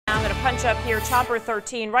punch up here, Chopper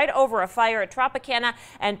 13, right over a fire at Tropicana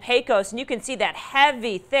and Pecos. And you can see that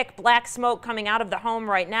heavy, thick black smoke coming out of the home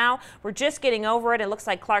right now. We're just getting over it. It looks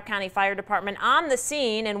like Clark County Fire Department on the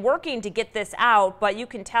scene and working to get this out, but you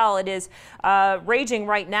can tell it is raging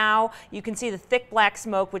right now. You can see the thick black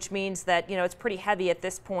smoke, which means that, you know, it's pretty heavy at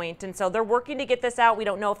this point. And so they're working to get this out. We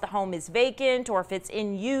don't know if the home is vacant or if it's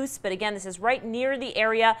in use, but again, this is right near the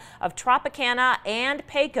area of Tropicana and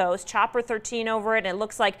Pecos. Chopper 13 over it, and it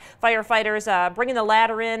looks like firefighters bringing the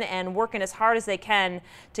ladder in and working as hard as they can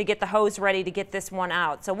to get the hose ready to get this one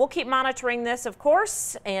out. So we'll keep monitoring this, of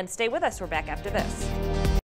course, and stay with us. We're back after this.